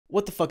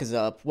What the fuck is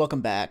up?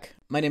 Welcome back.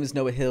 My name is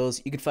Noah Hills.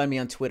 You can find me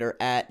on Twitter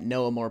at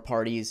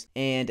noahmoreparties.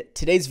 And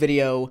today's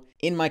video,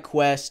 in my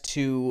quest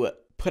to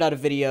put out a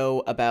video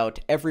about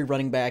every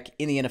running back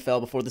in the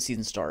NFL before the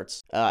season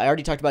starts. I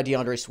already talked about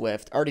DeAndre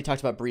Swift. I already talked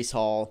about Breece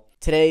Hall.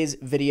 Today's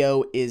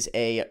video is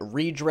a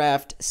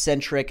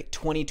redraft-centric,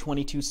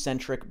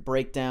 2022-centric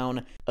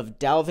breakdown of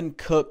Dalvin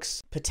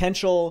Cook's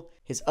potential,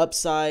 his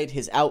upside,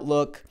 his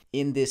outlook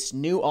in this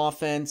new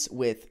offense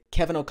with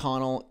Kevin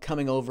O'Connell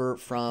coming over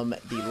from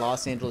the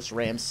Los Angeles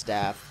Rams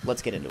staff.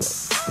 Let's get into it.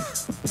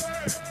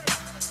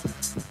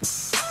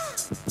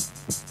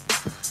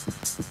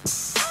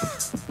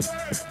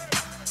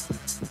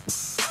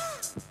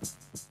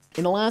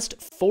 In the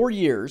last 4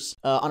 years,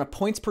 on a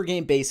points per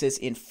game basis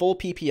in full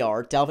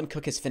PPR, Dalvin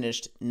Cook has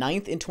finished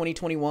 9th in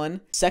 2021,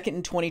 2nd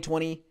in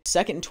 2020,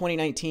 2nd in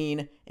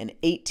 2019, and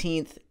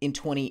 18th in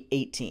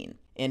 2018.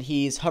 And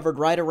he's hovered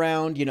right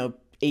around,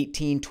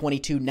 18,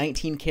 22,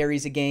 19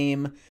 carries a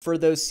game for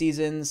those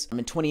seasons. In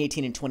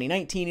 2018 and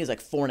 2019, he's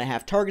like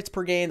 4.5 targets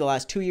per game. The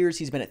last 2 years,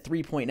 he's been at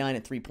 3.9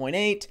 and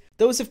 3.8.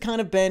 Those have kind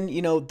of been,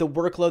 the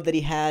workload that he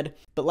had.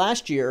 But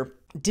last year,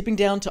 dipping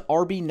down to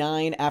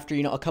RB9 after,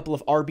 a couple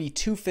of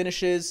RB2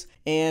 finishes.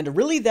 And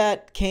really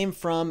that came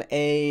from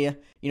he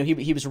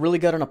was really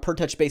good on a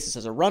per-touch basis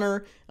as a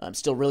runner,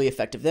 still really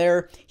effective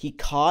there. He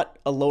caught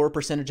a lower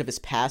percentage of his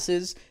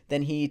passes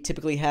than he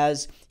typically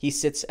has. He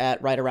sits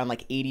at right around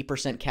like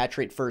 80% catch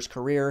rate for his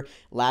career.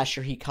 Last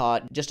year, he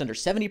caught just under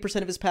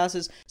 70% of his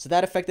passes, so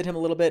that affected him a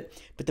little bit.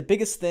 But the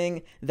biggest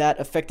thing that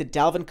affected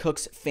Dalvin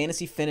Cook's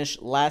fantasy finish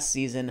last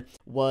season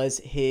was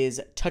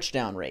his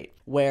touchdown rate,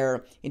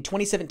 where in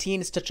 2017,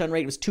 his touchdown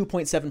rate was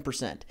 2.7%,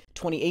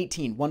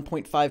 2018,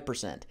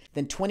 1.5%,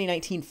 then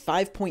 2019,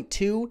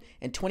 5.2%,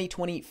 and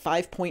 2020,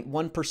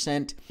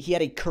 5.1%. He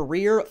had a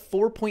career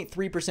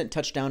 4.3%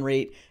 touchdown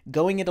rate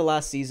going into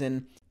last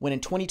season, when in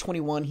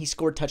 2021, he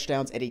scored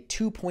touchdowns at a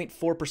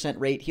 2.4%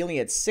 rate. He only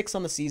had 6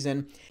 on the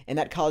season, and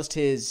that caused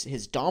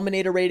his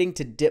dominator rating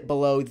to dip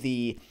below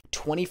the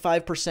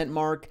 25%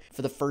 mark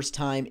for the first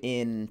time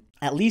in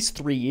at least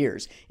 3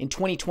 years. In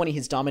 2020,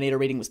 his dominator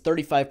rating was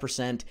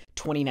 35%.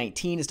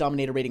 2019, his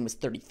dominator rating was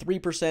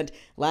 33%.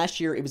 Last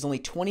year, it was only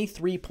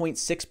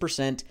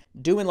 23.6%,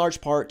 due in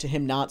large part to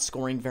him not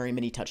scoring very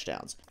many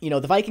touchdowns. The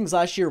Vikings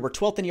last year were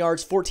 12th in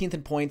yards, 14th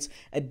in points,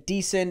 a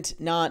decent,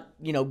 not,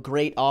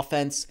 great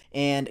offense.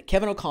 And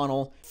Kevin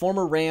O'Connell,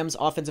 former Rams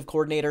offensive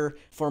coordinator,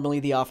 formerly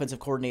the offensive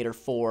coordinator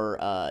for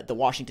the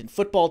Washington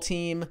football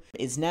team,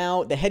 is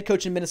now the head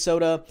coach in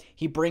Minnesota.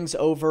 He brings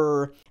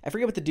over, I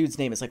forget what the dude's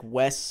name is, like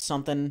Wes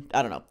something,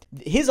 I don't know.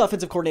 His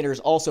offensive coordinator is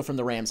also from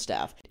the Rams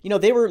staff.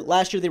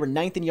 Last year they were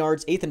 9th in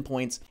yards, 8th in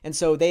points, and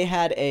so they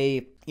had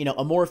a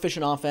more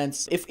efficient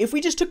offense. If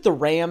we just took the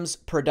Rams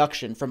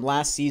production from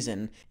last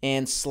season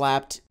and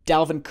slapped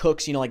Dalvin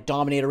Cook's,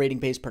 dominator rating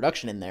based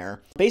production in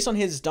there, based on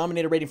his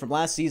dominator rating from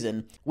last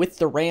season, with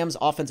the Rams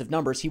offensive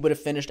numbers, he would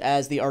have finished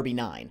as the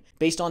RB9.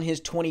 Based on his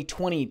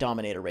 2020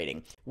 dominator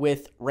rating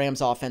with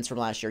Rams offense from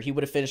last year, he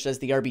would have finished as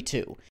the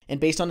RB2. And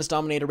based on his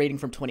dominator rating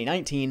from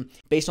 2019,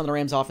 based on the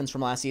Rams offense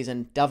from last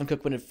season, Dalvin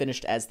Cook would have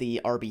finished as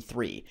the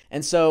RB3.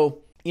 And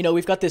so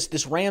we've got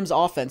this Rams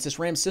offense, this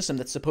Rams system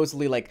that's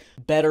supposedly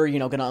better,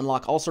 going to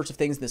unlock all sorts of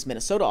things in this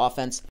Minnesota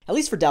offense. At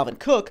least for Dalvin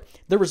Cook,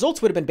 the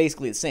results would have been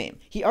basically the same.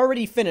 He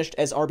already finished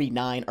as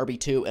RB9,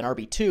 RB2, and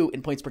RB2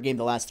 in points per game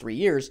the last 3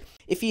 years.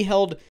 If he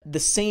held the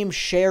same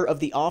share of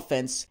the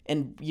offense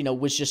and,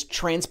 was just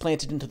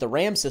transplanted into the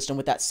Rams system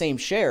with that same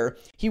share,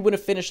 he would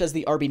have finished as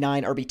the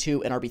RB9,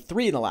 RB2, and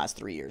RB3 in the last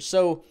 3 years.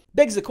 So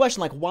begs the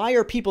question, why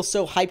are people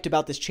so hyped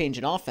about this change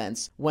in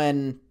offense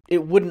when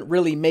it wouldn't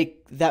really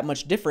make that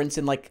much difference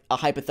in a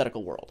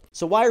hypothetical world?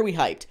 So why are we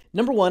hyped?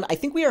 Number one, I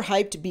think we are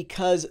hyped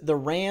because the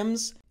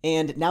Rams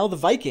and now the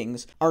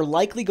Vikings are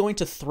likely going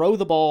to throw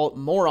the ball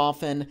more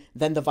often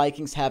than the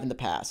Vikings have in the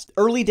past.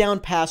 Early down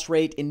pass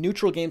rate in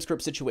neutral game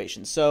script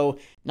situations. So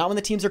not when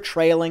the teams are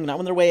trailing, not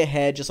when they're way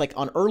ahead, just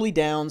on early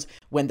downs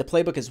when the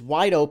playbook is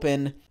wide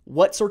open.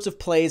 What sorts of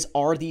plays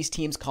are these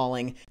teams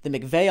calling? The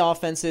McVay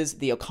offenses,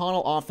 the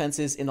O'Connell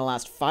offenses in the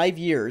last 5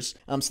 years.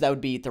 So that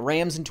would be the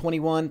Rams in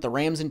 21, the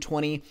Rams in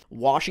 20,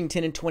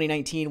 Washington in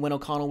 2019 when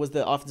O'Connell was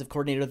the offensive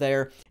coordinator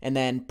there. And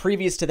then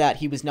previous to that,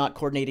 he was not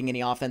coordinating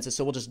any offenses.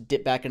 So we'll just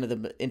dip back into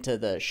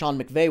the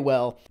Sean McVay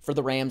well for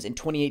the Rams in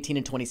 2018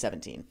 and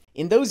 2017.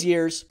 In those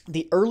years,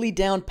 the early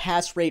down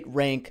pass rate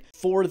rank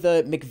for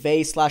the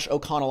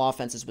McVay/O'Connell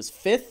offenses was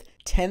 5th,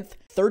 10th,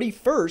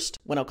 31st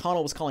when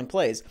O'Connell was calling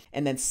plays,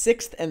 and then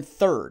 6th and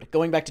 3rd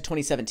going back to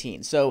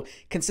 2017. So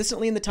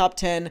consistently in the top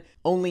 10,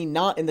 only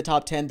not in the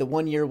top 10 the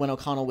 1 year when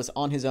O'Connell was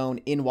on his own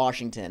in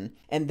Washington.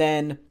 And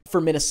then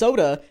for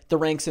Minnesota, the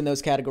ranks in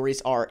those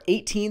categories are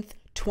 18th,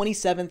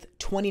 27th,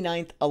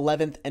 29th,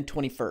 11th, and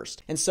 21st.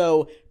 And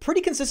so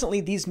pretty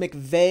consistently, these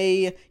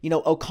McVay,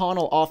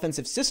 O'Connell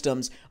offensive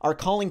systems are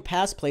calling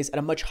pass plays at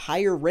a much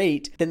higher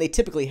rate than they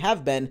typically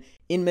have been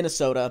in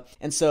Minnesota.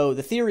 And so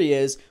the theory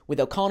is, with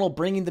O'Connell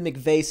bringing the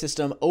McVay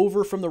system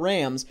over from the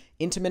Rams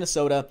into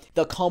Minnesota,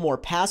 they'll call more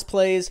pass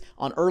plays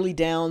on early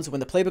downs when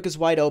the playbook is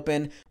wide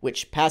open,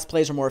 which pass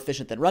plays are more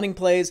efficient than running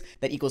plays.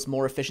 That equals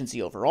more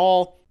efficiency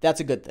overall. That's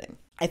a good thing.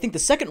 I think the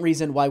second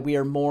reason why we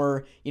are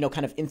more,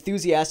 kind of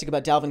enthusiastic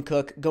about Dalvin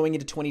Cook going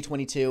into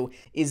 2022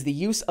 is the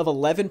use of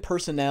 11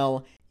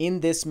 personnel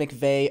in this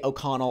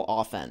McVay-O'Connell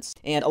offense.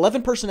 And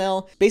 11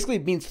 personnel basically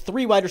means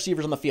 3 wide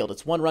receivers on the field.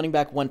 It's 1 running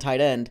back, 1 tight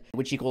end,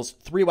 which equals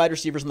 3 wide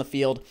receivers on the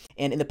field.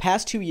 And in the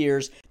past 2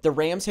 years, the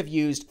Rams have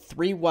used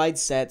 3 wide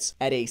sets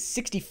at a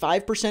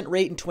 65%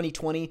 rate in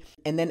 2020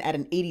 and then at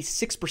an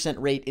 86%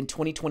 rate in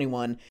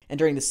 2021. And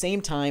during the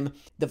same time,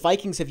 the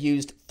Vikings have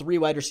used 3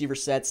 wide receiver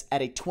sets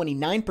at a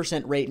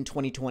 29% rate in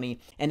 2020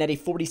 and at a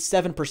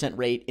 47%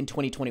 rate in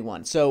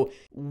 2021. So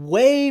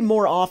way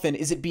more often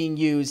is it being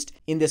used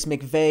in this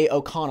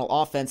McVay-O'Connell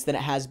offense than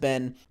it has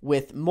been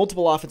with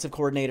multiple offensive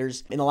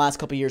coordinators in the last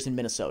couple of years in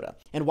Minnesota.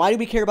 And why do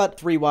we care about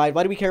 3 wide?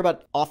 Why do we care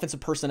about offensive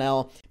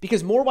personnel?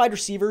 Because more wide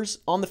receivers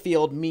on the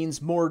field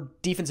means more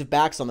defensive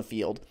backs on the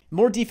field.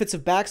 More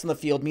defensive backs on the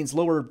field means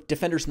lower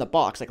defenders in the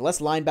box, like less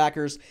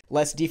linebackers,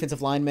 less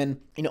defensive linemen,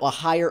 a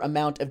higher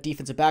amount of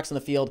defensive backs on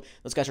the field.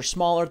 Those guys are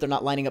smaller. They're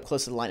not lining up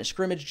close to the line of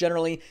scrimmage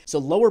generally. So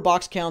lower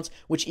box counts,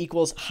 which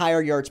equals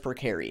higher yards per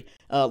carry.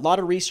 A lot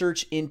of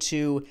research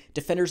into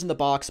defenders in the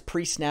box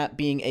pre-snap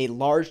being a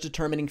large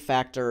determining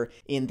factor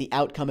in the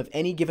outcome of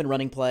any given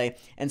running play.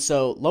 And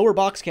so lower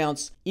box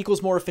counts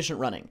equals more efficient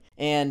running.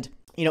 And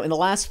in the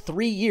last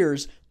 3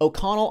 years,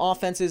 O'Connell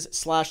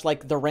offenses /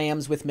 like the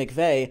Rams with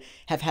McVay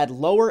have had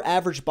lower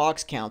average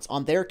box counts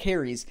on their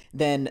carries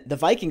than the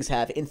Vikings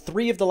have in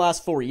 3 of the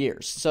last 4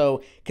 years.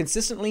 So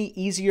consistently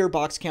easier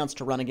box counts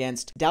to run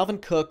against. Dalvin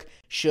Cook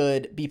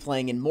should be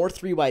playing in more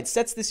 3 wide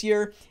sets this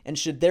year and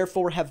should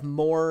therefore have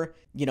more,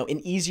 an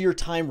easier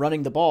time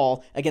running the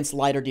ball against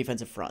lighter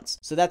defensive fronts.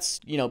 So that's,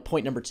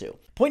 point number 2.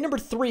 Point number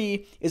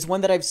 3 is one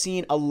that I've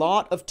seen a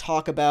lot of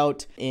talk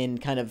about in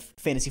kind of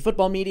fantasy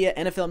football media,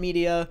 NFL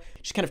media,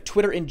 just kind of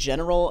Twitter in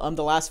general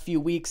the last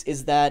few weeks,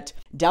 is that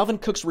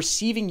Dalvin Cook's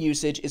receiving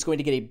usage is going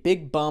to get a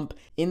big bump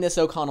in this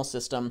O'Connell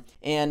system.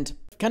 And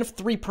kind of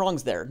 3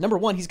 prongs there. Number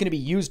 1, he's going to be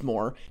used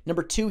more.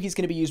 Number 2, he's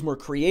going to be used more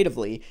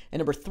creatively. And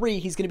number 3,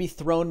 he's going to be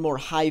thrown more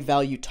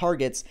high-value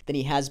targets than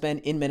he has been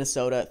in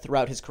Minnesota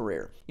throughout his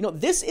career.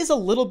 This is a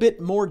little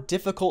bit more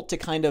difficult to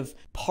kind of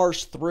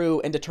parse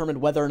through and determine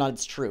whether or not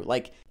it's true.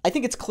 Like, I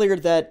think it's clear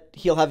that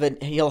he'll have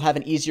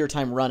an easier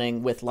time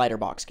running with lighter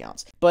box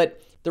counts.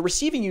 But the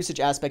receiving usage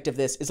aspect of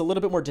this is a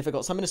little bit more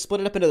difficult, so I'm going to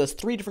split it up into those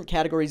 3 different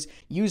categories: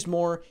 use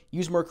more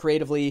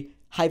creatively,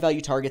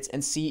 high-value targets,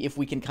 and see if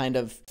we can kind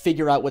of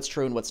figure out what's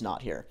true and what's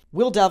not here.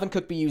 Will Dalvin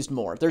Cook be used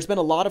more? There's been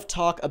a lot of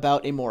talk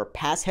about a more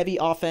pass-heavy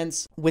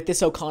offense with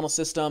this O'Connell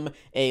system,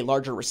 a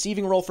larger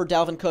receiving role for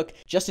Dalvin Cook.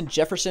 Justin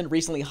Jefferson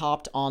recently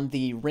hopped on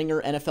the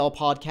Ringer NFL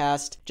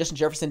podcast. Justin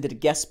Jefferson did a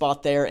guest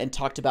spot there and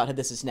talked about how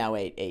this is now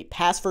a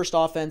pass-first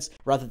offense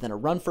rather than a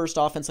run-first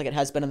offense like it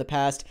has been in the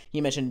past.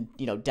 He mentioned,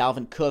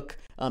 Dalvin Cook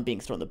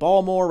being thrown the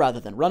ball more rather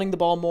than running the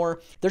ball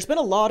more. There's been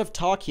a lot of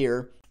talk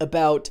here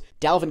about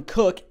Dalvin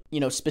Cook,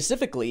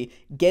 specifically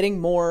getting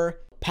more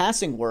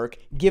passing work,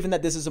 given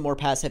that this is a more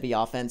pass-heavy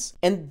offense.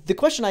 And the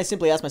question I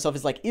simply ask myself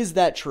is is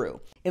that true?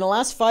 In the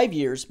last 5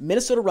 years,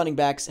 Minnesota running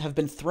backs have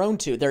been thrown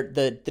to,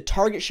 the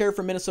target share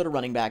for Minnesota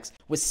running backs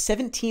was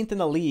 17th in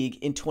the league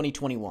in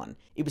 2021.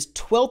 It was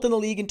 12th in the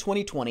league in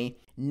 2020,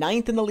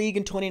 9th in the league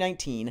in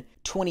 2019,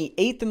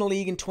 28th in the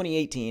league in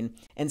 2018,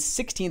 and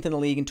 16th in the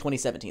league in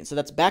 2017. So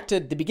that's back to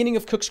the beginning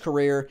of Cook's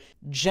career,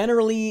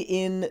 generally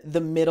in the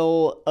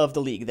middle of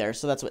the league there.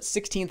 So that's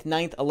 16th,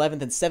 9th,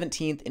 11th, and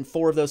 17th in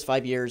 4 of those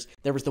 5 years.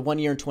 There was the 1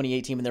 year in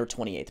 2018 when they were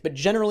 28th, but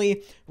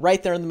generally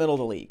right there in the middle of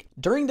the league.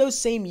 During those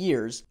same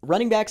years,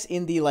 running backs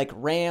in the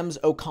Rams,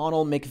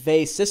 O'Connell,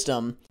 McVay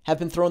system have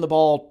been throwing the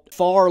ball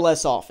far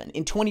less often.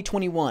 In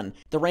 2021,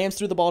 the Rams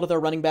threw the ball to their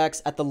running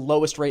backs at the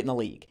lowest rate in the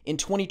league. In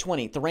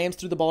 2020, the Rams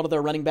threw the ball to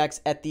their running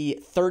backs at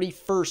the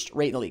 31st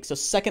rate in the league, so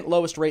second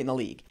lowest rate in the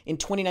league. In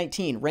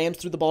 2019, Rams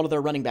threw the ball to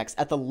their running backs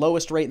at the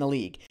lowest rate in the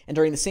league. And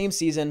during the same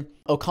season,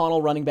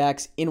 O'Connell running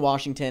backs in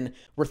Washington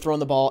were throwing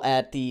the ball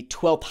at the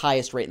 12th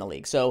highest rate in the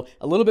league. So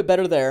a little bit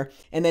better there.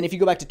 And then if you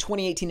go back to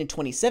 2018 and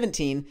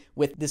 2017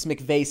 with this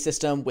McVay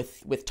system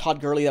with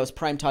Todd Gurley, that was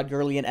prime Todd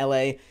Gurley in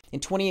LA. In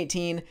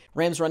 2018,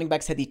 Rams running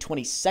backs had the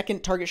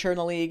 22nd target share in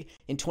the league.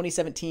 In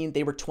 2017,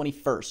 they were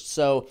 21st.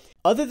 So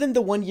other than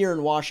the 1 year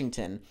in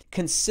Washington,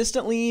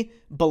 consistently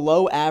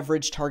below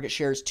average target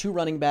shares to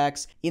running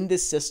backs in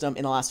this system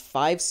in the last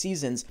 5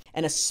 seasons,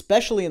 and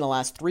especially in the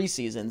last 3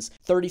 seasons,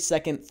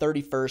 32nd,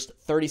 31st,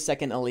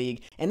 32nd in the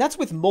league. And that's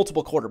with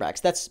multiple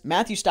quarterbacks. That's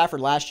Matthew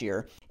Stafford last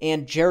year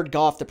and Jared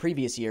Goff the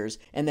previous years.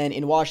 And then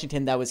in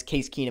Washington, that was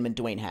Case Keenum and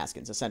Dwayne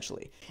Haskins,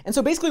 essentially. And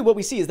so basically what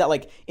we see is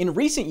that in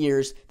recent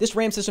years, this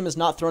Rams system is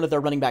not thrown at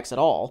their running backs at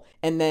all.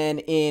 And then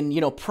in,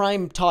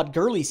 prime Todd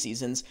Gurley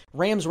seasons,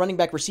 Rams running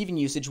back receiving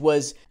usage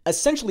was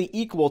essentially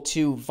equal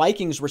to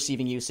Vikings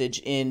receiving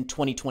usage in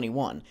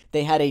 2021.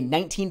 They had a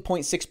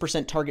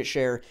 19.6% target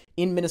share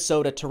in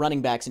Minnesota to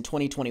running backs in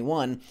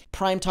 2021,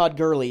 prime Todd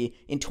Gurley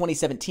in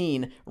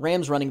 2017,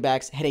 Rams running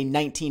backs had a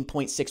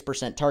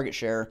 19.6% target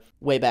share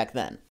way back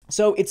then.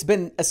 So it's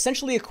been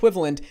essentially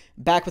equivalent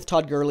back with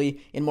Todd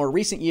Gurley. In more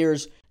recent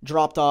years,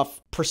 dropped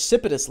off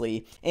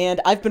precipitously. And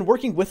I've been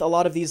working with a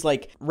lot of these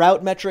like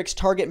route metrics,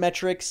 target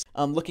metrics,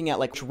 looking at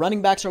like which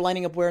running backs are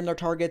lining up where in their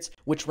targets,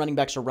 which running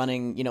backs are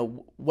running, you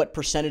know, what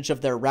percentage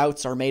of their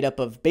routes are made up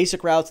of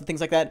basic routes and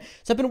things like that.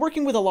 So I've been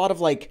working with a lot of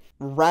like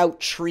route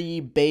tree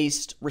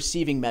based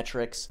receiving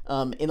metrics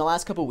in the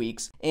last couple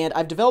weeks. And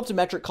I've developed a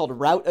metric called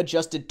route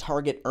adjusted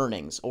target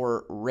earnings,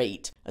 or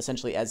RATE,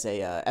 essentially as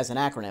an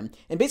acronym.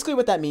 And basically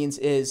what that means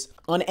is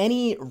on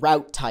any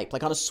route type,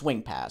 like on a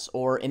swing pass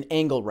or an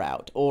angle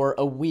route or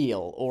a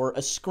wheel or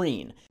a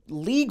screen,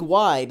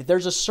 league-wide,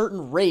 there's a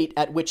certain rate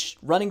at which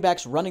running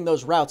backs running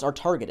those routes are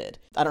targeted.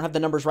 I don't have the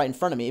numbers right in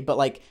front of me, but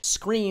like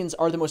screens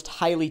are the most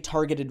highly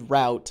targeted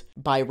route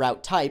by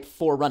route type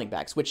for running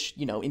backs, which,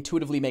 you know,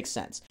 intuitively makes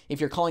sense. If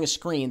you're calling a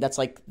screen, that's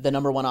like the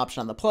number one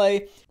option on the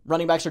play.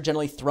 Running backs are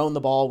generally thrown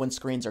the ball when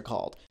screens are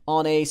called.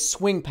 On a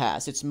swing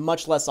pass, it's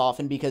much less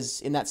often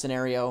because in that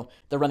scenario,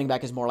 the running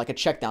back is more like a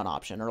check down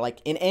option, or like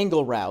an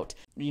angle route,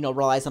 you know,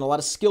 relies on a lot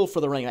of skill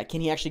for the running back.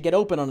 Can he actually get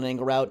open on an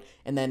angle route?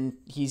 And then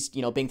he's,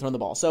 you know, being thrown the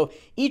ball. So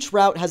each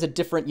route has a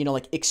different, you know,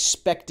 like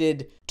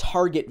expected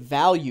target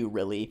value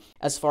really,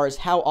 as far as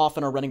how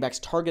often are running backs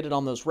targeted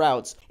on those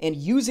routes. And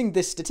using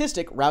this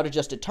statistic, route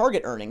adjusted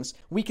target earnings,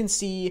 we can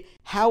see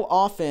how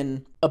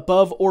often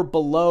above or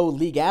below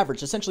league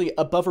average, essentially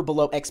above or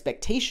below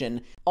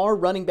expectation, are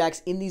running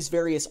backs in these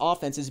various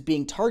offenses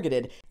being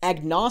targeted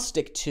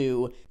agnostic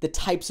to the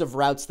types of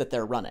routes that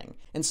they're running.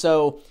 And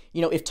so,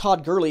 you know, if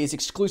Todd Gurley is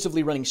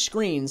exclusively running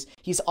screens,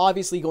 he's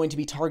obviously going to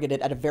be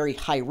targeted at a very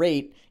high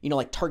rate, you know,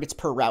 like targets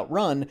per route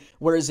run.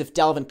 Whereas if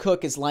Dalvin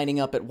Cook is lining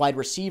up at wide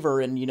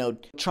receiver and, you know,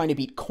 trying to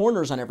beat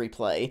corners on every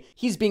play,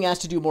 he's being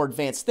asked to do more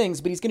advanced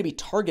things, but he's going to be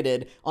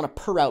targeted on a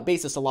per route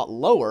basis a lot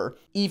lower,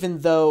 even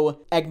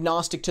though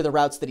agnostic to the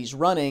routes that he's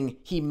running,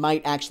 he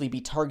might actually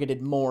be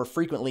targeted more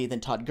frequently than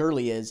Todd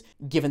Gurley is,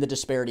 given the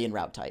disparity in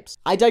route types.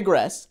 I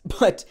digress,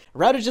 but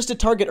route adjusted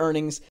target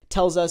earnings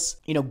tells us,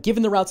 you know,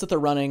 given the routes that they're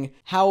running,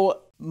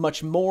 how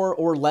much more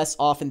or less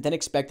often than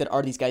expected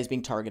are these guys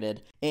being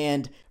targeted.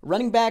 And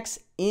running backs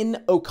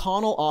in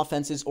O'Connell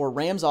offenses or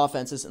Rams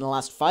offenses in the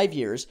last 5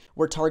 years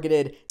were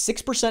targeted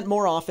 6%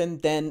 more often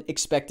than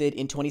expected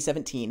in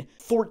 2017,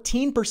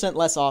 14%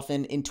 less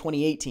often in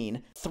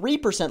 2018,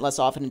 3% less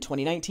often in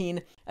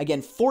 2019,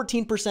 again,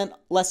 14%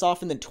 less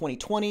often than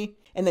 2020,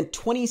 and then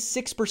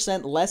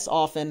 26% less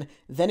often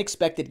than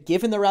expected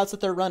given the routes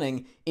that they're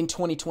running in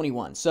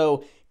 2021.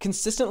 So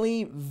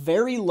consistently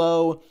very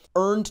low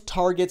earned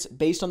targets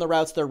based on the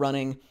routes they're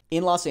running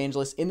in Los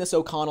Angeles in this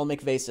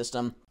O'Connell-McVay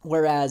system.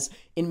 Whereas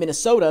in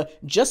Minnesota,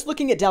 just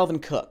looking at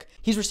Dalvin Cook,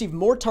 he's received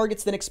more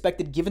targets than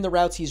expected given the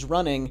routes he's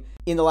running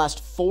in the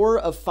last 4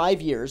 of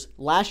 5 years.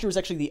 Last year was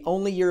actually the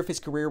only year of his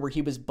career where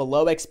he was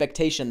below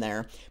expectation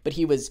there, but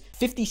he was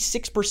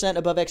 56%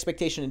 above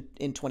expectation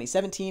in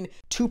 2017,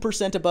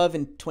 2% above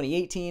in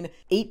 2018,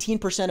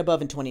 18%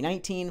 above in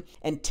 2019,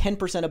 and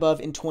 10%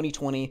 above in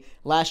 2020.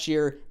 Last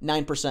year,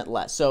 9%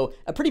 less. So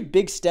a pretty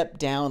big step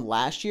down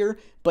last year,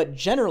 but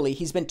generally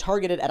he's been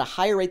targeted at a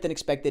higher rate than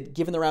expected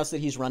given the routes that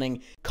he's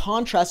running,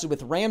 contrasted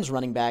with Rams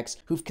running backs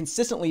who've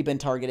consistently been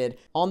targeted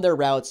on their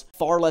routes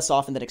far less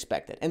often than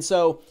expected. And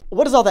so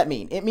what does all that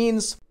mean? It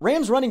means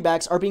Rams running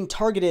backs are being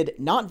targeted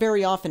not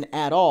very often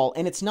at all,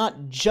 and it's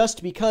not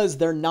just because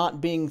they're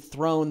not being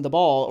thrown the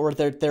ball or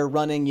they're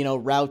running, you know,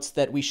 routes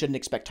that we shouldn't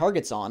expect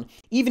targets on.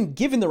 Even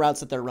given the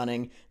routes that they're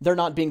running, they're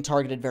not being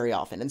targeted very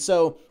often. And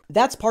so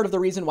that's part of the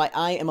reason why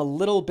I am a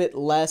little bit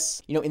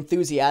less, you know,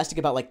 enthusiastic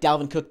about like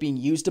Dalvin Cook being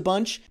used a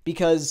bunch,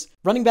 because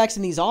running backs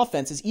in these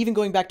offenses, even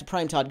going back to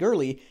prime Todd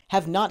Gurley,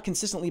 have not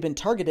consistently been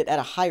targeted at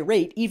a high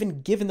rate,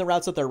 even given the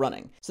routes that they're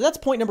running. So that's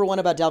point number one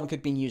about Dalvin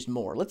Cook being used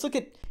more. Let's look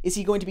at, is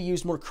he going to be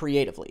used more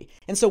creatively?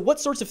 And so what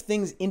sorts of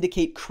things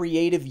indicate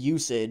creative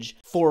usage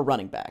for a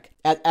running back,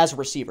 as a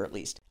receiver at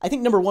least? I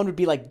think number one would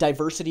be like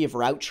diversity of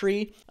route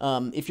tree.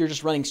 If you're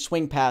just running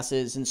swing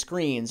passes and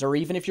screens, or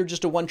even if you're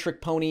just a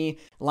one-trick pony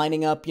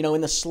lining up, you know,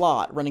 in the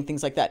slot, running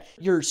things like that.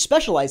 You're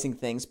specializing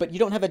things, but you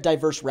don't have a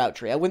diverse route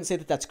tree. I wouldn't say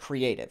that that's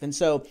creative. And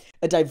so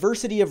a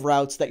diversity of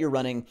routes that you're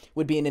running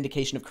would be an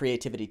indication of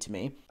creativity to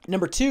me.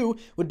 Number two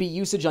would be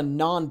usage on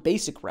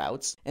non-basic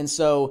routes. And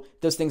so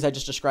those things I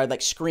just described,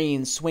 like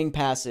screens, swing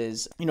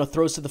passes, you know,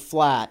 throws to the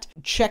flat,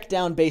 check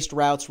down based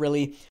routes,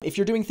 really. If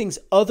you're doing things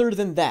other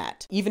than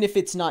that, even if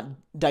it's not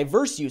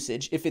diverse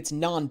usage, if it's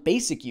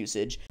non-basic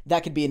usage,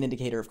 that could be an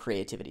indicator of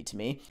creativity to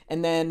me.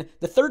 And then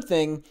the third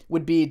thing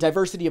would be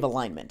diversity of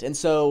alignment. And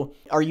so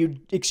are you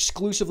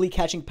exclusively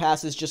catching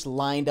passes just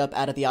lined up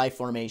out of the I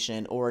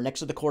formation or next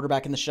to the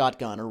quarterback in the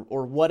shotgun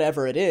or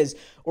whatever it is,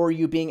 or are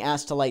you being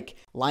asked to like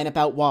line up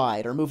out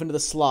wide or move into the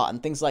slot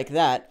and things like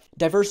that?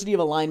 Diversity of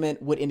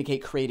alignment would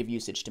indicate creative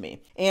usage to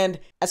me. And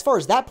as far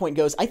as that point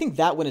goes, I think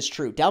that one is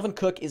true. Dalvin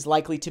Cook is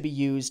likely to be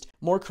used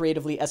more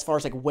creatively as far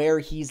as like where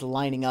he's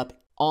lining up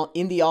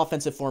in the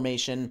offensive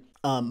formation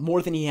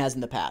more than he has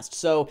in the past.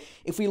 So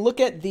if we look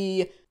at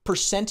the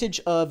percentage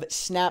of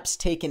snaps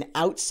taken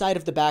outside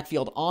of the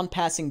backfield on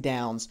passing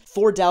downs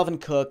for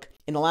Dalvin Cook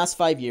in the last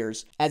 5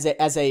 years as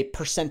a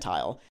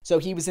percentile. So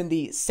he was in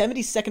the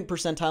 72nd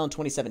percentile in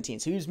 2017.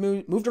 So he was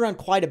moved around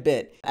quite a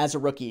bit as a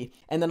rookie.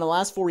 And then the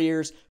last 4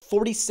 years,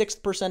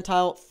 46th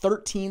percentile,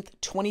 13th,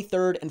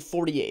 23rd, and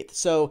 48th.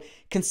 So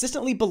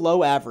consistently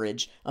below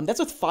average. That's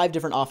with 5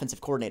 different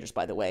offensive coordinators,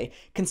 by the way.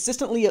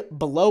 Consistently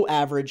below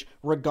average,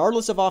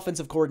 regardless of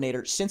offensive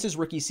coordinator, since his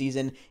rookie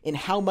season, in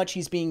how much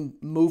he's being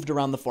moved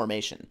around the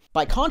formation.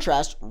 By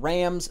contrast,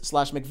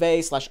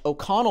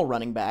 Rams/McVay/O'Connell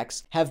running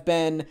backs have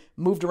been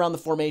moved around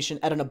the formation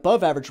at an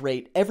above average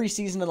rate every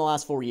season in the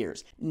last 4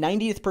 years.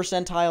 90th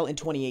percentile in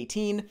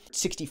 2018,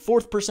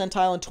 64th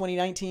percentile in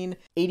 2019,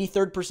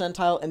 83rd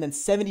percentile, and then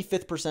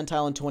 75th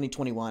percentile in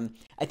 2021.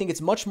 I think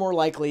it's much more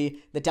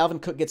likely that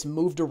Dalvin Cook gets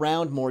moved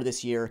around more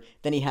this year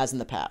than he has in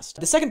the past.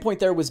 The second point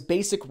there was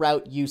basic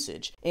route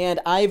usage. And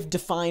I've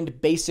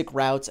defined basic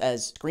routes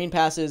as screen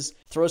passes,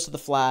 throws to the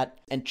flat,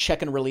 and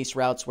check and release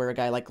routes where a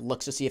guy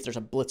looks to see if there's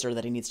a blitzer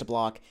that he needs to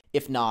block.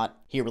 If not,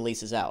 he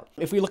releases out.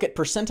 If we look at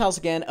percentiles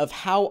again of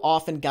how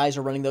often guys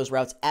are running those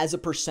routes as a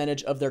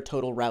percentage of their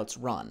total routes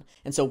run.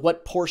 And so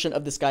what portion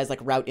of this guy's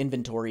route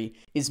inventory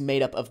is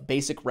made up of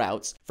basic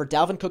routes. For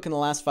Dalvin Cook in the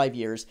last 5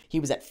 years, he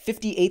was at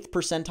 58th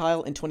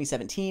percentile in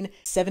 2017,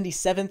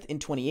 77th in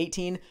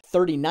 2018,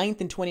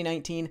 39th in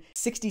 2019,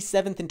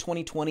 67th in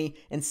 2020,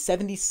 and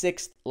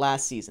 76th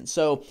last season.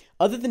 So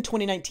other than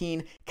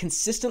 2019,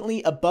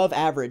 consistently above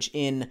average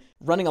in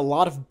running a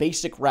lot of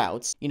basic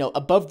routes,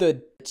 above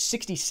the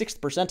 66th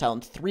percentile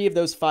in 3 of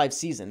those 5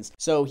 seasons.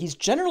 So he's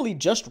generally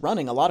just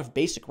running a lot of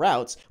basic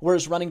routes,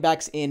 whereas running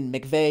backs in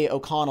McVay,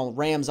 O'Connell,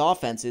 Rams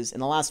offenses in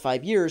the last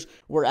 5 years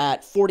were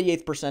at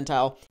 48th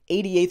percentile,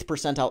 88th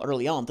percentile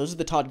early on. Those are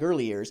the Todd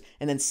Gurley years.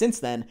 And then since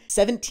then,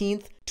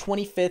 17th,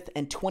 25th,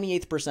 and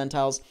 28th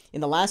percentiles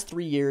in the last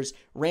 3 years.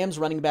 Rams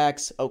running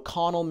backs,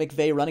 O'Connell,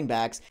 McVay running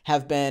backs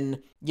have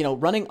been,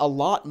 running a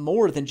lot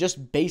more than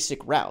just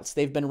basic routes.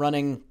 They've been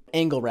running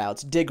angle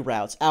routes, dig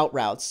routes, out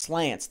routes,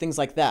 slants, things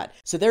like that.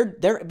 So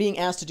they're being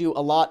asked to do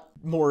a lot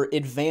more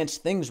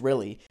advanced things,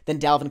 really, than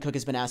Dalvin Cook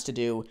has been asked to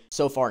do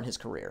so far in his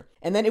career.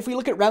 And then if we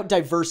look at route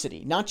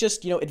diversity, not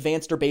just,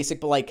 advanced or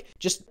basic, but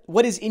just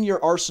what is in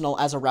your arsenal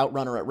as a route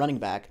runner at running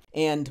back.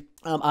 And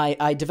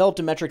I developed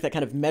a metric that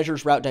kind of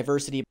measures route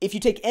diversity. If you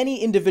take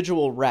any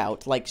individual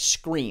route, like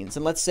screens,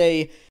 and let's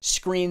say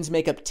screens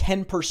make up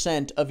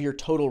 10% of your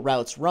total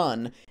routes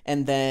run,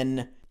 and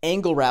then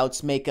angle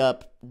routes make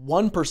up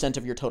 1%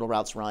 of your total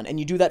routes run, and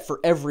you do that for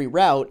every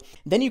route,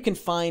 then you can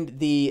find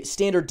the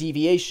standard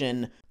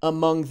deviation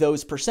among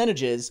those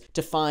percentages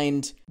to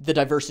find the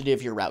diversity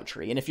of your route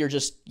tree. And if you're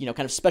just, kind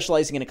of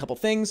specializing in a couple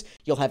things,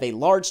 you'll have a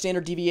large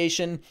standard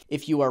deviation.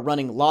 If you are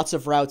running lots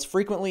of routes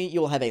frequently,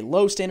 you'll have a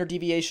low standard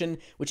deviation,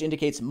 which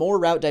indicates more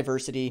route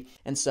diversity.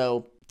 And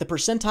so the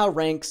percentile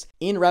ranks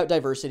in route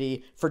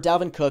diversity for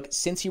Dalvin Cook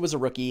since he was a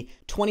rookie: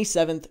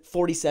 27th,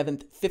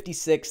 47th,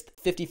 56th,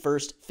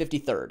 51st,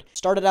 53rd.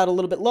 Started out a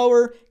little bit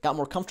lower, got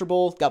more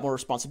comfortable, got more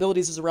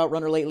responsibilities as a route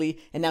runner lately,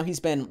 and now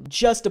he's been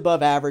just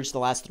above average the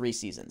last 3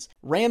 seasons.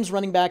 Rams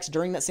running backs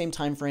during that same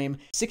time frame: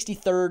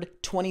 63rd,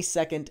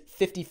 22nd,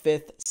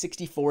 55th,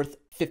 64th,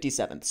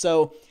 57th.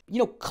 So,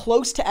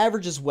 close to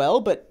average as well,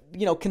 but,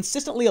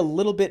 consistently a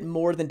little bit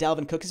more than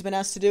Dalvin Cook has been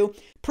asked to do.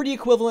 Pretty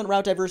equivalent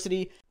route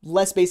diversity,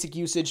 less basic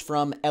usage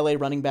from LA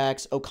running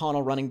backs,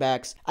 O'Connell running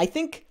backs. I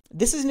think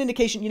this is an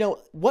indication,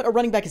 what a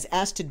running back is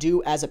asked to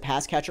do as a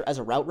pass catcher, as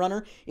a route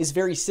runner, is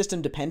very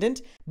system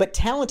dependent, but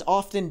talent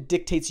often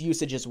dictates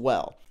usage as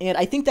well. And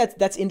I think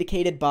that's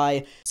indicated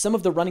by some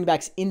of the running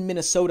backs in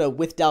Minnesota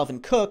with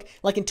Dalvin Cook.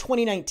 Like in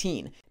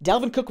 2019,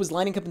 Dalvin Cook was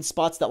lining up in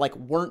spots that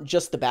weren't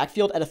just the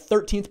backfield at a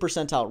 13th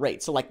percentile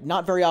rate. So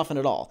not very often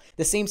at all.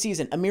 The same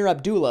season, Amir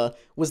Abdullah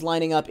was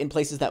lining up in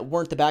places that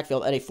weren't the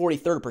backfield at a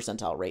 43rd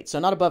percentile rate. So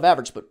not above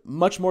average, but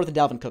much more than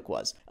Dalvin Cook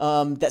was.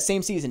 That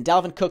same season,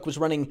 Dalvin Cook was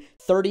running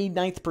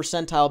 39th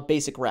percentile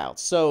basic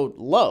routes. So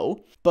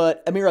low,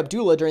 but Amir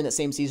Abdullah during that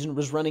same season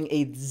was running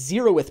a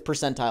 0th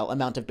percentile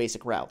amount of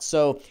basic routes.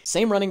 So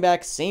same running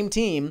back, same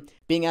team,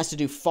 being asked to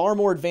do far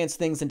more advanced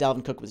things than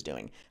Dalvin Cook was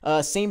doing.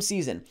 Same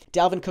season,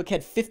 Dalvin Cook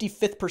had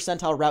 55th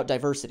percentile route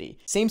diversity.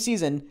 Same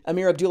season,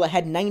 Amir Abdullah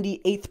had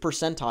 98th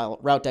percentile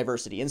route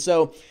diversity. And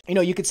so,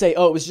 you could say,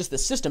 oh, it was just the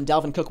system.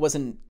 Dalvin Cook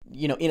wasn't,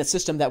 in a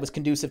system that was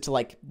conducive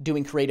to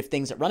doing creative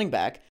things at running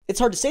back. It's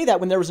hard to say that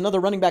when there was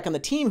another running back on the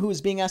team who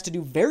was being asked to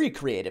do very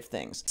creative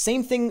things.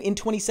 Same thing in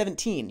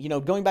 2017,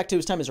 going back to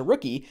his time as a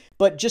rookie,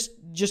 but just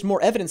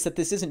more evidence that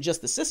this isn't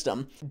just the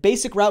system.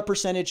 Basic route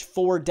percentage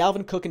for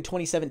Dalvin Cook in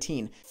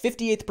 2017,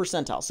 58th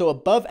percentile. So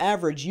above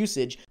average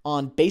usage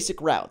on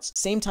basic routes.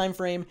 Same time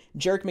frame,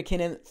 Jerick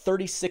McKinnon,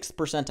 36th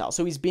percentile.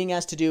 So he's being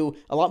asked to do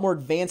a lot more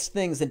advanced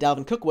things than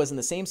Dalvin Cook was in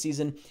the same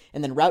season.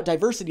 And then route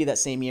diversity that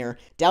same year,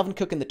 Dalvin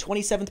Cook in the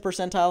 27th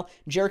percentile,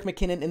 Jerick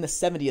McKinnon in the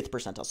 70th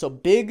percentile. So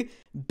big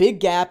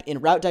gap in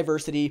route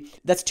diversity.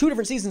 That's 2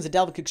 different seasons in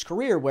Dalvin Cook's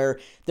career where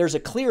there's a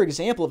clear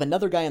example of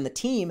another guy on the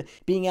team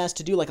being asked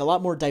to do like a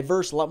lot more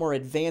diverse, a lot more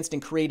advanced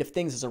and creative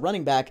things as a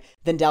running back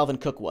than Dalvin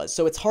Cook was.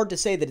 So it's hard to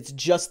say that it's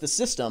just the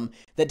system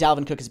that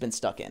Dalvin Cook has been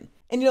stuck in.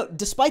 And,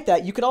 despite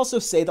that, you could also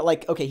say that,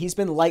 like, okay, he's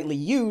been lightly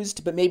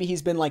used, but maybe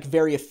he's been, like,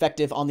 very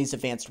effective on these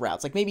advanced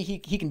routes. Like, maybe he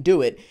can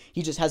do it,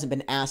 he just hasn't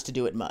been asked to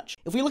do it much.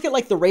 If we look at,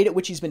 like, the rate at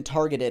which he's been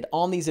targeted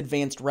on these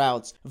advanced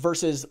routes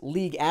versus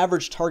league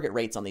average target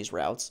rates on these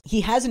routes, he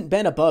hasn't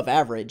been above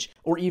average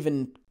or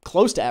even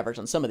close to average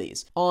on some of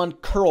these. On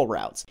curl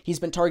routes, he's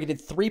been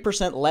targeted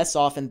 3% less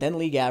often than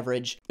league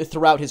average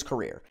throughout his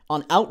career.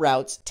 On out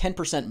routes,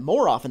 10%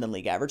 more often than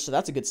league average, so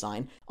that's a good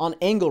sign. On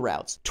angle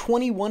routes,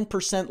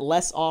 21%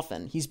 less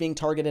often he's being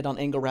targeted on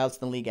angle routes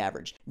than league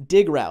average.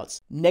 Dig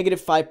routes,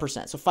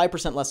 -5%, so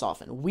 5% less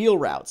often. Wheel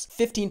routes,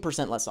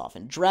 15% less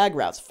often. Drag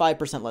routes,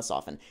 5% less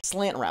often.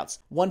 Slant routes,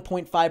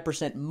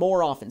 1.5%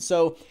 more often.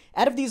 So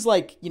out of these,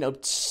 like,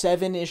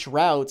 7-ish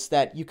routes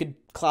that you could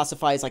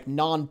classify as like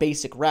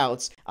non-basic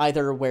routes,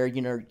 either where,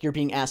 you're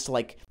being asked to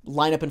like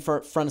line up in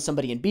front of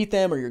somebody and beat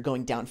them, or you're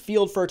going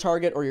downfield for a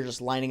target, or you're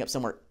just lining up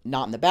somewhere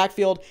not in the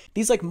backfield.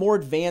 These like more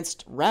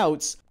advanced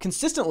routes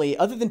consistently,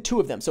 other than 2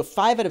 of them, so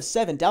 5 out of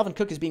 7, Dalvin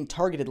Cook is being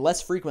targeted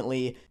less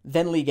frequently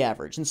than league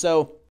average. And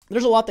so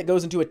there's a lot that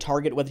goes into a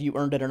target, whether you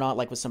earned it or not,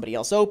 like was somebody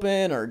else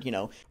open, or,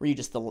 were you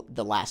just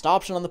the last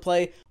option on the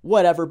play,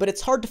 whatever. But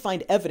it's hard to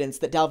find evidence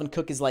that Dalvin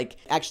Cook is like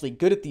actually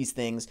good at these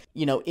things,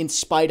 in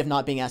spite of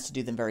not being asked to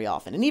do them very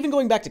often. And even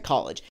going back to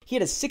college, he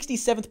had a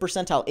 67th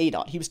percentile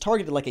ADOT. He was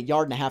targeted like 1.5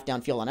 yards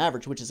downfield on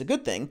average, which is a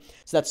good thing.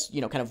 So that's,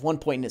 kind of 1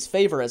 point in his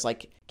favor as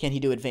like, can he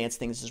do advanced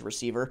things as a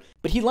receiver?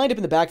 But he lined up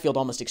in the backfield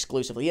almost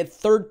exclusively. He had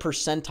 3rd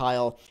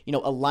percentile,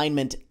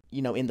 alignment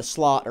in the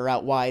slot or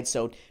out wide.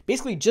 So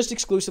basically just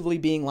exclusively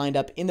being lined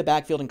up in the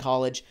backfield in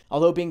college,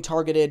 although being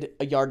targeted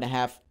 1.5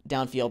 yards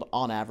downfield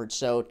on average.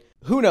 So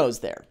who knows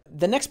there?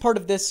 The next part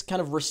of this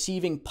kind of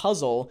receiving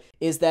puzzle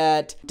is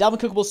that Dalvin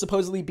Cook will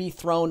supposedly be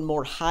thrown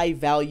more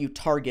high-value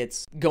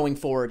targets going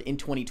forward in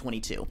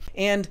 2022.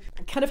 And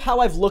kind of how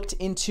I've looked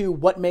into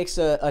what makes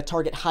a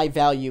target high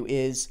value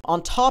is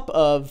on top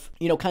of,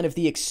 kind of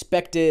the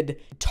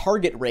expected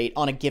target rate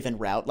on a given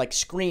route, like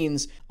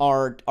screens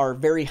are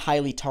very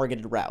highly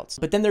targeted routes.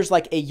 But then there's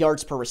like a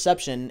yards per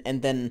reception,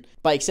 and then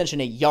by extension,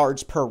 a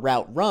yards per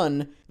route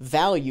run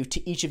value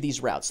to each of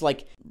these routes.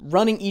 Like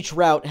running each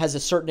route has a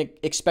certain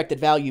expected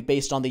value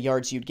based on the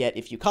yards you'd get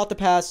if you caught the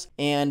pass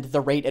and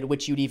the rate at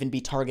which you'd even be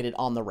targeted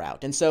on the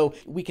route. And so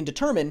we can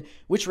determine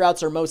which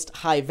routes are most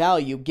high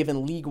value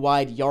given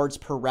league-wide yards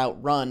per route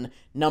run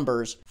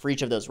numbers for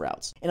each of those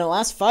routes. In the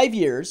last 5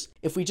 years,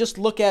 if we just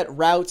look at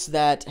routes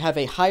that have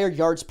a higher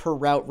yards per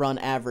route run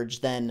average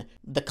than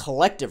the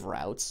collective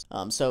routes,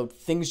 so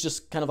things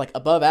just kind of like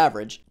above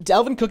average,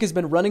 Dalvin Cook has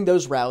been running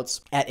those routes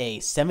at a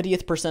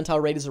 70th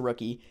percentile rate as a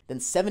rookie, then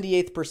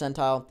 78th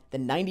percentile,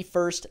 then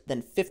 91st,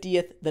 then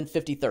 50th, then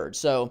 53rd.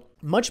 So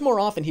much more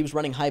often he was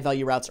running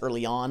high-value routes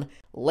early on.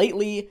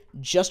 Lately,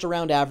 just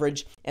around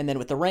average. And then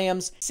with the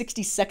Rams,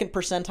 62nd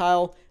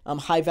percentile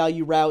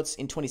high-value routes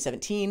in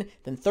 2017,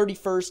 then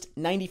 31st,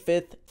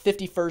 95th,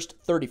 51st,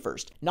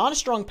 31st. Not a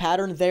strong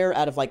pattern there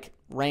out of like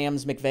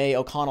Rams, McVay,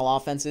 O'Connell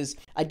offenses.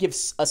 I'd give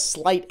a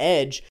slight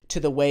edge to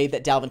the way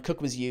that Dalvin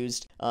Cook was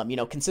used,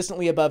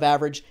 consistently above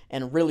average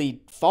and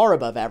really far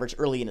above average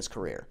early in his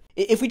career.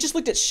 If we just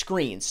looked at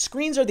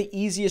screens are the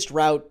easiest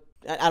route.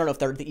 I don't know if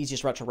they're the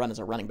easiest route to run as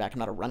a running back. I'm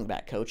not a running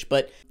back coach,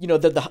 but they're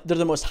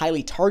the most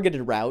highly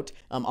targeted route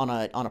on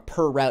a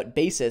per route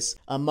basis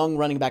among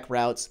running back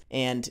routes,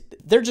 and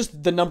they're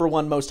just the number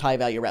 1 most high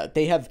value route.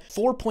 They have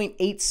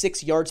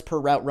 4.86 yards per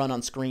route run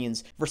on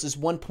screens versus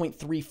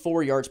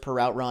 1.34 yards per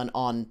route run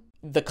on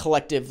the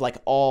collective, like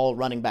all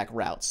running back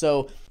routes.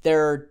 So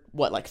they're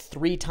like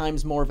 3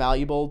 times more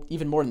valuable,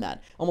 even more than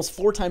that, almost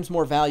 4 times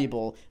more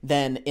valuable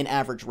than an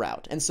average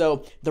route. And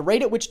so the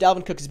rate at which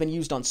Dalvin Cook has been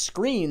used on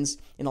screens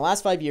in the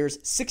last 5 years,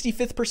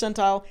 65th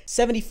percentile,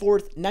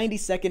 74th,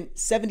 92nd,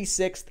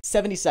 76th,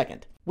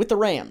 72nd. With the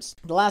Rams,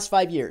 the last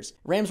 5 years,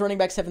 Rams running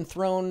backs haven't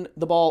thrown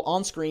the ball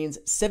on screens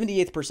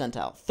 78th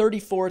percentile,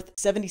 34th,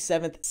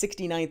 77th,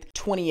 69th,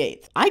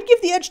 28th. I'd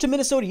give the edge to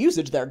Minnesota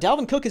usage there.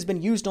 Dalvin Cook has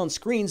been used on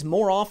screens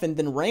more often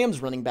than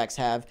Rams running backs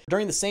have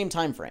during the same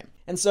time frame.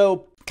 And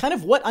so kind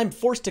of what I'm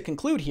forced to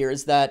conclude here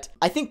is that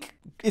I think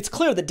it's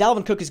clear that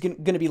Dalvin Cook is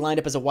going to be lined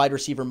up as a wide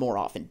receiver more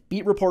often.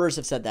 Beat reporters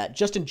have said that.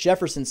 Justin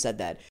Jefferson said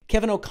that.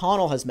 Kevin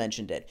O'Connell has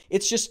mentioned it.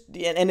 It's just,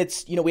 and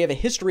it's, we have a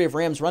history of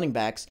Rams running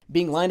backs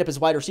being lined up as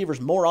wide receivers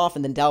more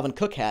often than Dalvin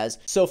Cook has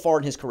so far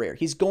in his career.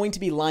 He's going to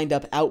be lined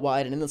up out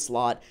wide and in the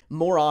slot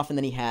more often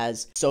than he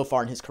has so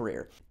far in his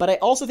career. But I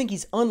also think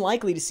he's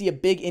unlikely to see a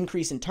big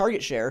increase in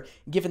target share,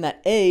 given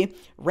that A,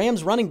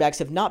 Rams running backs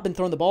have not been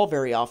throwing the ball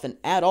very often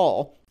at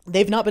all,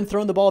 they've not been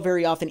throwing the ball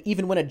very often,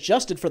 even when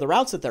adjusted for the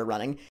routes that they're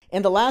running.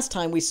 And the last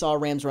time we saw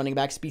Rams running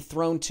backs be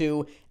thrown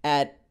to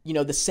at,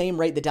 the same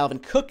rate that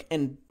Dalvin Cook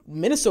and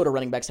Minnesota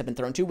running backs have been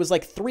thrown to was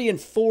like 3 and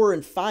 4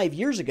 and 5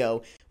 years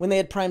ago when they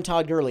had prime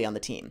Todd Gurley on the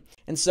team.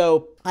 And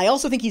so I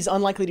also think he's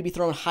unlikely to be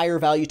thrown higher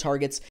value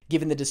targets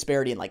given the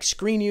disparity in like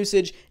screen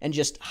usage and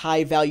just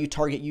high value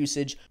target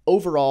usage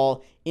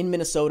overall in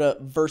Minnesota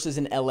versus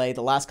in LA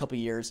the last couple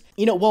of years.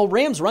 While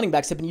Rams running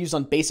backs have been used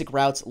on basic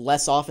routes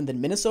less often than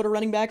Minnesota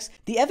running backs,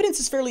 the evidence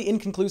is fairly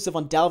inconclusive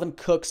on Dalvin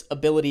Cook's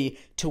ability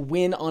to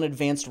win on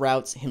advanced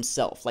routes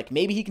himself. Like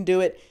maybe he can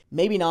do it,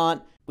 maybe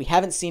not. We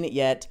haven't seen it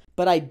yet,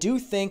 but I do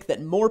think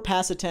that more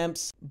pass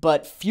attempts,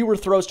 but fewer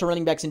throws to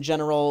running backs in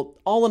general,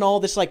 all in all,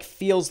 this like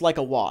feels like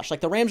a wash. Like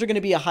the Rams are going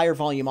to be a higher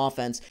volume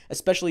offense,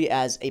 especially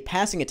as a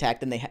passing attack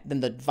than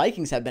the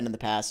Vikings have been in the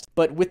past.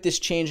 But with this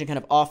change in kind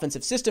of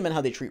offensive system and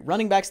how they treat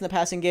running backs in the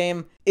passing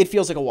game, it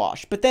feels like a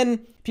wash. But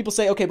then people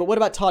say, okay, but what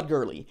about Todd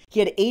Gurley? He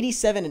had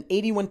 87 and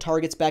 81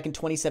 targets back in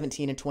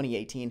 2017 and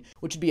 2018,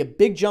 which would be a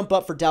big jump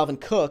up for Dalvin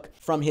Cook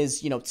from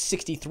his,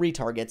 63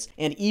 targets.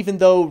 And even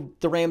though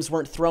the Rams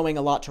weren't throwing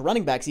a lot to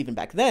running backs even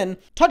back then,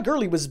 Todd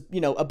Gurley was,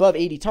 above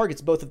 80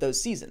 targets both of those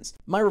seasons.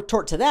 My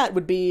retort to that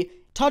would be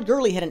Todd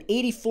Gurley had an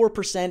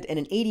 84% and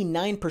an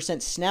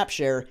 89% snap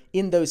share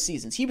in those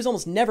seasons. He was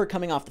almost never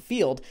coming off the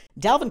field.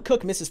 Dalvin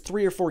Cook misses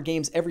 3 or 4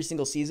 games every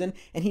single season,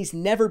 and he's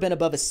never been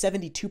above a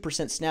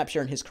 72% snap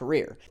share in his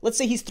career. Let's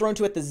say he's thrown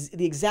to at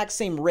the exact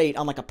same rate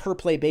on like a per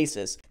play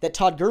basis that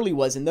Todd Gurley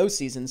was in those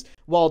seasons,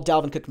 while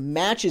Dalvin Cook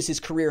matches his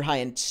career high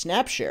in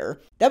snap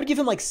share. That would give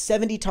him like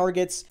 70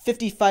 targets,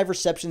 55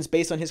 receptions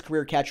based on his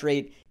career catch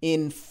rate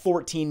in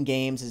 14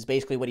 games is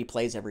basically what he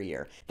plays every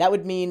year. That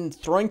would mean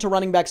throwing to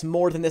running backs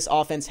more than this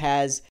offense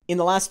has in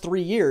the last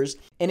 3 years,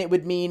 and it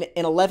would mean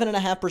an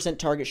 11.5%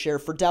 target share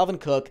for Dalvin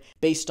Cook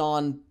based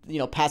on,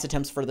 pass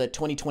attempts for the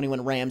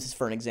 2021 Rams,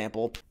 for an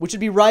example, which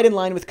would be right in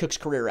line with Cook's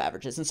career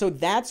averages. And so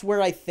that's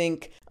where I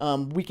think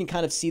we can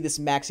kind of see this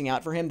maxing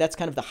out for him. That's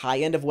kind of the high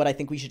end of what I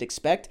think we should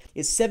expect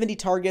is 70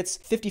 targets,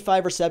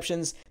 55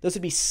 receptions. Those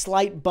would be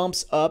slight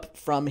bumps up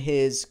from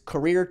his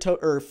career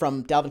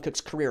from Dalvin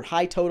Cook's career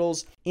high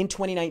totals in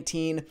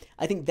 2019.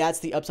 I think that's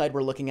the upside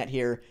we're looking at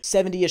here.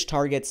 70-ish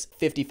targets,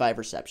 55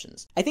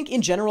 receptions. I think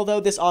in general,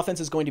 though, this offense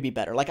is going to be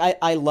better. Like,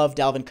 I love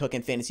Dalvin Cook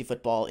in fantasy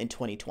football in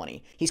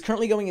 2020. He's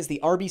currently going as the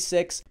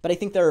RB6, but I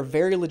think there are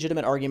very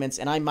legitimate arguments,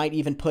 and I might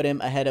even put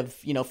him ahead of,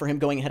 for him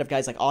going ahead of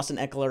guys like Austin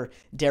Eckler,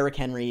 Derrick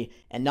Henry,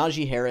 and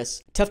Najee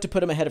Harris. Tough to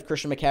put him ahead of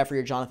Christian McCaffrey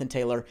or Jonathan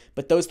Taylor,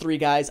 but those 3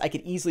 guys I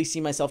could easily see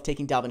myself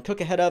taking Dalvin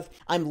Cook ahead of.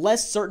 I'm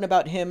less certain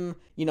about him,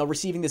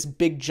 receiving this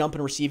big jump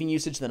in receiving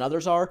usage than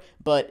others are,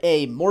 but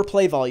A, more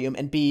play volume,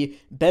 and B,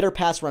 better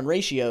pass run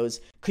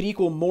ratios could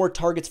equal more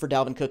targets for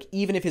Dalvin Cook,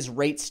 even if his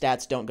rate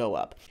stats don't go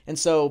up. And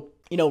so,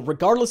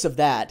 regardless of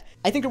that,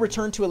 I think a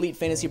return to elite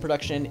fantasy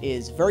production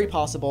is very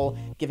possible,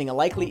 giving a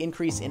likely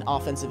increase in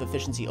offensive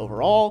efficiency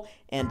overall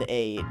and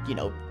a,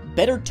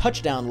 better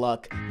touchdown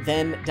luck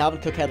than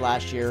Dalvin Cook had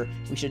last year.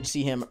 We should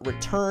see him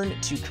return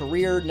to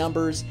career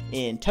numbers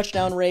in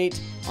touchdown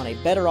rate on a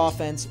better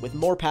offense with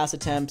more pass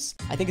attempts.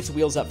 I think it's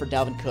wheels up for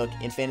Dalvin Cook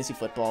in fantasy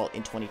football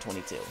in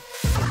 2022.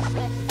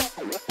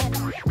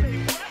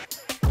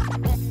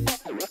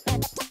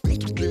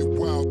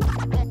 Wow.